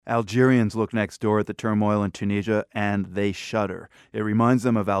Algerians look next door at the turmoil in Tunisia and they shudder. It reminds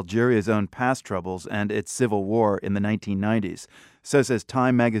them of Algeria's own past troubles and its civil war in the 1990s. So says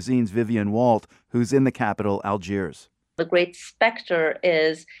Time magazine's Vivienne Walt, who's in the capital, Algiers. The great specter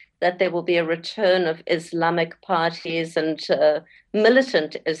is that there will be a return of Islamic parties and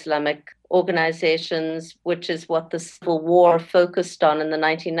militant Islamic organizations, which is what the civil war focused on in the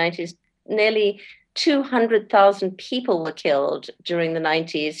 1990s. Nearly 200,000 people were killed during the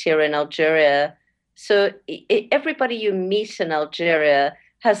 90s here in Algeria. So everybody you meet in Algeria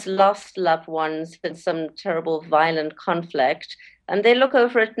has lost loved ones in some terrible violent conflict. And they look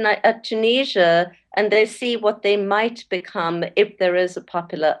over at Tunisia and they see what they might become if there is a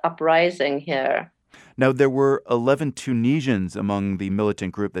popular uprising here. Now, there were 11 Tunisians among the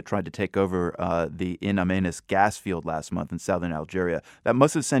militant group that tried to take over the Amenas gas field last month in southern Algeria. That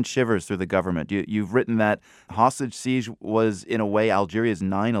must have sent shivers through the government. You've written that hostage siege was, in a way, Algeria's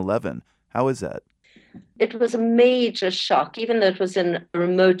 9/11. How is that? It was a major shock, even though it was in a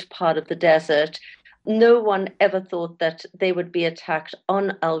remote part of the desert. No one ever thought that they would be attacked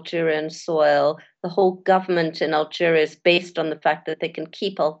on Algerian soil. The whole government in Algeria is based on the fact that they can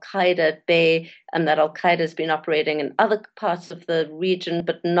keep Al-Qaeda at bay and that Al-Qaeda has been operating in other parts of the region,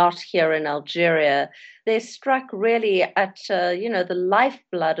 but not here in Algeria. They struck really at, the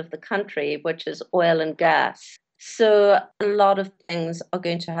lifeblood of the country, which is oil and gas. So a lot of things are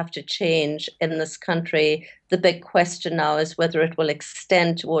going to have to change in this country. The big question now is whether it will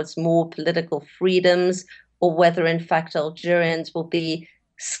extend towards more political freedoms or whether, in fact, Algerians will be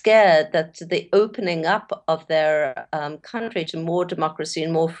scared that the opening up of their country to more democracy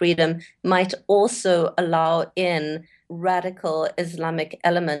and more freedom might also allow in radical Islamic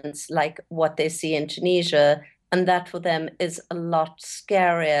elements like what they see in Tunisia. And that for them is a lot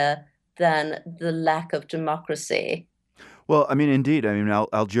scarier than the lack of democracy. Well, I mean, indeed. I mean,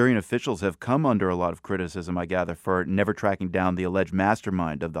 Algerian officials have come under a lot of criticism, I gather, for never tracking down the alleged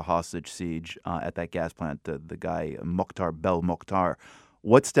mastermind of the hostage siege at that gas plant, the guy Mokhtar Belmokhtar.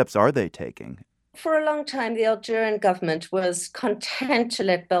 What steps are they taking? For a long time, the Algerian government was content to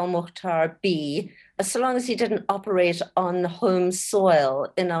let Belmokhtar be, so long as he didn't operate on home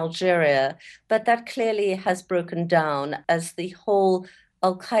soil in Algeria. But that clearly has broken down as the whole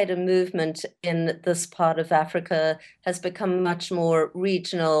Al-Qaeda movement in this part of Africa has become much more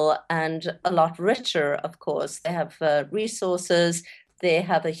regional and a lot richer, of course. They have resources. They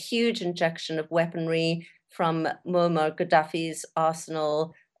have a huge injection of weaponry from Muammar Gaddafi's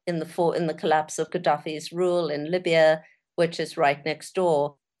arsenal in the collapse of Gaddafi's rule in Libya, which is right next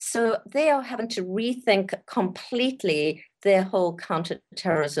door. So they are having to rethink completely their whole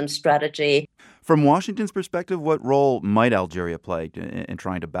counterterrorism strategy. From Washington's perspective, what role might Algeria play in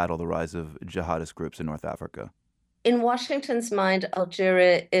trying to battle the rise of jihadist groups in North Africa? In Washington's mind,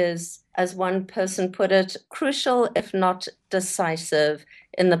 Algeria is, as one person put it, crucial, if not decisive,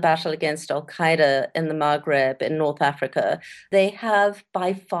 in the battle against Al-Qaeda in the Maghreb, in North Africa. They have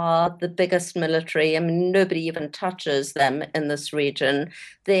by far the biggest military. I mean, nobody even touches them in this region.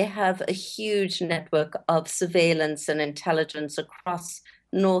 They have a huge network of surveillance and intelligence across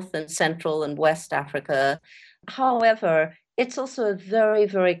North and Central and West Africa. However, it's also a very,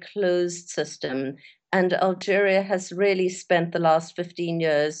 very closed system. And Algeria has really spent the last 15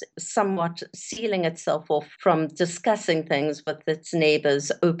 years somewhat sealing itself off from discussing things with its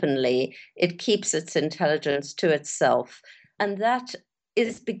neighbors openly. It keeps its intelligence to itself. And that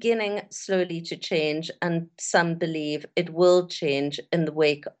is beginning slowly to change. And some believe it will change in the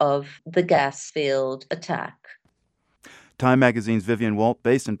wake of the gas field attack. Time magazine's Vivienne Walt,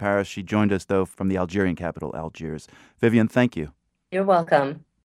 based in Paris. She joined us, though, from the Algerian capital, Algiers. Vivienne, thank you. You're welcome.